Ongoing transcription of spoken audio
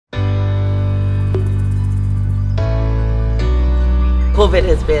COVID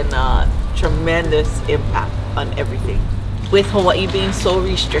has been a tremendous impact on everything. With Hawaii being so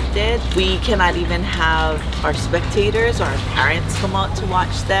restricted, we cannot even have our spectators or our parents come out to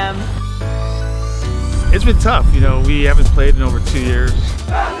watch them. It's been tough, you know, we haven't played in over 2 years.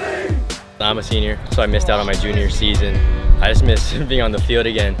 I'm a senior, so I missed out on my junior season. I just miss being on the field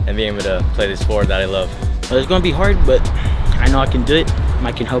again and being able to play this sport that I love. Well, it's going to be hard, but I know I can do it.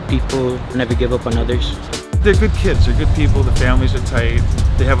 I can help people, never give up on others. They're good kids, they're good people, the families are tight,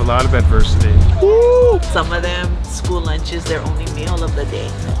 they have a lot of adversity. Woo! Some of them, school lunch is their only meal of the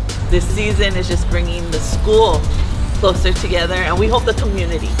day. This season is just bringing the school closer together, and we hope the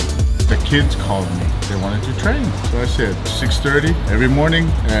community. The kids called me, they wanted to train. So I said 6:30 every morning,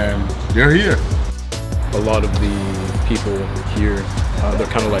 and they're here. A lot of the people here, they're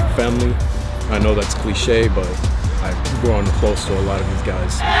kind of like family. I know that's cliche, but I've grown close to a lot of these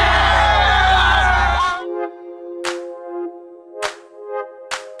guys.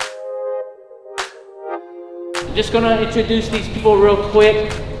 Just gonna introduce these people real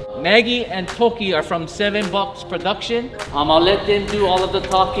quick. Maggie and Toki are from 7 Bucks Production. I'll let them do all of the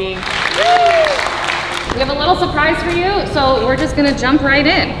talking. We have a little surprise for you, so we're just gonna jump right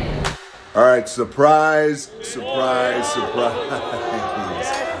in. All right, surprise, surprise,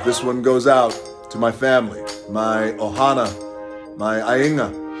 surprise. This one goes out to my family, my Ohana, my Ainga,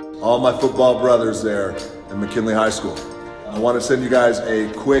 all my football brothers there at McKinley High School. I want to send you guys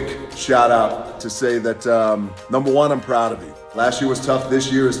a quick shout out to say that, number one, I'm proud of you. Last year was tough, this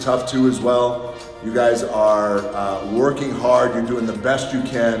year is tough too as well. You guys are working hard, you're doing the best you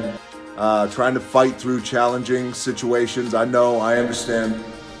can, trying to fight through challenging situations. I know, I understand,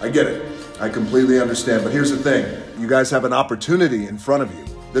 I get it. I completely understand, but here's the thing. You guys have an opportunity in front of you.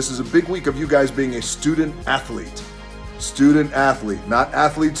 This is a big week of you guys being a student athlete. Student athlete, not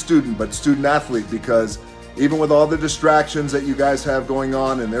athlete student, but student athlete, because even with all the distractions that you guys have going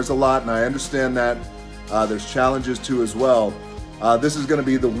on, and there's a lot, and I understand that, there's challenges too as well. This is gonna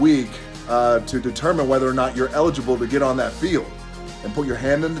be the week to determine whether or not you're eligible to get on that field and put your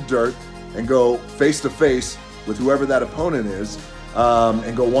hand in the dirt and go face to face with whoever that opponent is,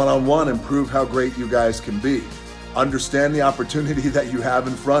 and go one-on-one and prove how great you guys can be. Understand the opportunity that you have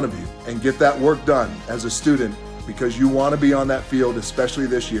in front of you and get that work done as a student, because you want to be on that field, especially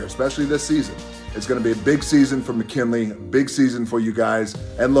this year, especially this season. It's going to be a big season for McKinley, a big season for you guys.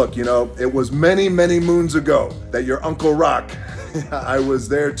 And look, you know, it was many, many moons ago that your Uncle Rock, I was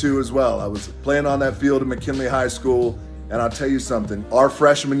there too as well. I was playing on that field at McKinley High School. And I'll tell you something, our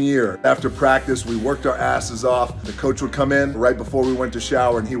freshman year, after practice, we worked our asses off. The coach would come in right before we went to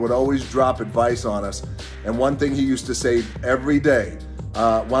shower, and he would always drop advice on us. And one thing he used to say every day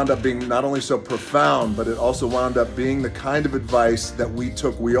wound up being not only so profound, but it also wound up being the kind of advice that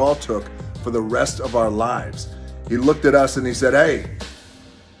we all took for the rest of our lives. He looked at us and he said, "Hey,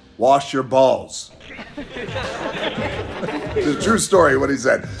 wash your balls." It's a true story what he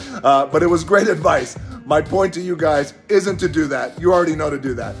said, but it was great advice. My point to you guys isn't to do that. You already know to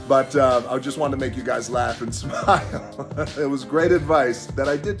do that, but I just wanted to make you guys laugh and smile. It was great advice that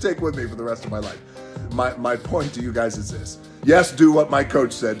I did take with me for the rest of my life. My point to you guys is this. Yes, do what my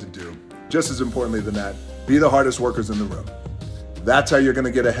coach said to do. Just as importantly than that, be the hardest workers in the room. That's how you're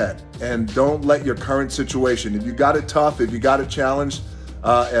gonna get ahead. And don't let your current situation, if you got it tough, if you got it challenged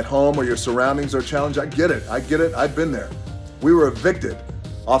at home or your surroundings are challenged, I get it, I've been there. We were evicted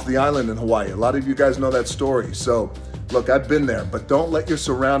off the island in Hawaii. A lot of you guys know that story. So look, I've been there, but don't let your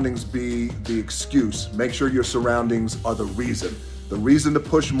surroundings be the excuse. Make sure your surroundings are the reason. The reason to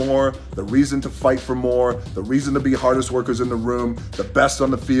push more, the reason to fight for more, the reason to be hardest workers in the room, the best on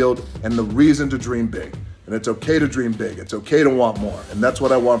the field, and the reason to dream big. And it's okay to dream big. It's okay to want more. And that's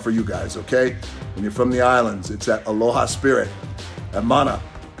what I want for you guys, okay? When you're from the islands, it's that aloha spirit, that mana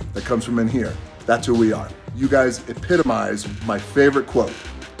that comes from in here. That's who we are. You guys epitomize my favorite quote.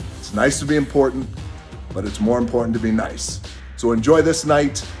 It's nice to be important, but it's more important to be nice. So enjoy this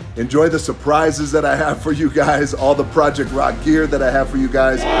night. Enjoy the surprises that I have for you guys, all the Project Rock gear that I have for you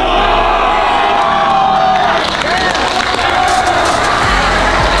guys.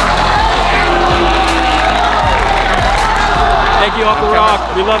 Thank you, Uncle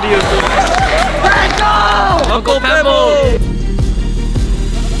Rock. We love you. Uncle Pebble!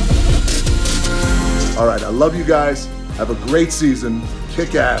 All right, I love you guys. Have a great season.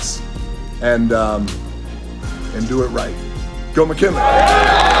 Kick ass. And do it right. Go McKinley.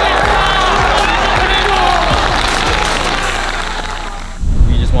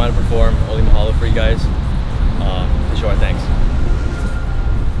 We just wanted to perform. Only mahalo for you guys. To show our thanks.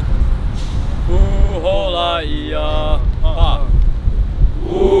 Uhola ia ha.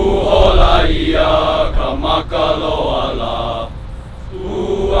 Uhola ia kamakaloala.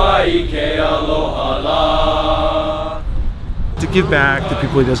 To give back to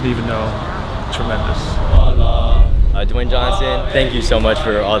people he doesn't even know, tremendous. Dwayne Johnson, thank you so much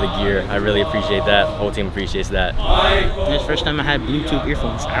for all the gear. I really appreciate that. The whole team appreciates that. It's the first time I had Bluetooth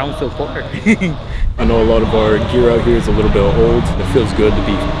earphones. I don't feel poor. I know a lot of our gear out here is a little bit old. It feels good to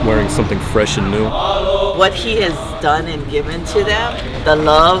be wearing something fresh and new. What he has done and given to them, the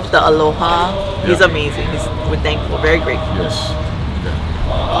love, the aloha, he's amazing. We're thankful, very grateful. Yes.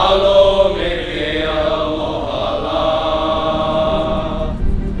 Aloha.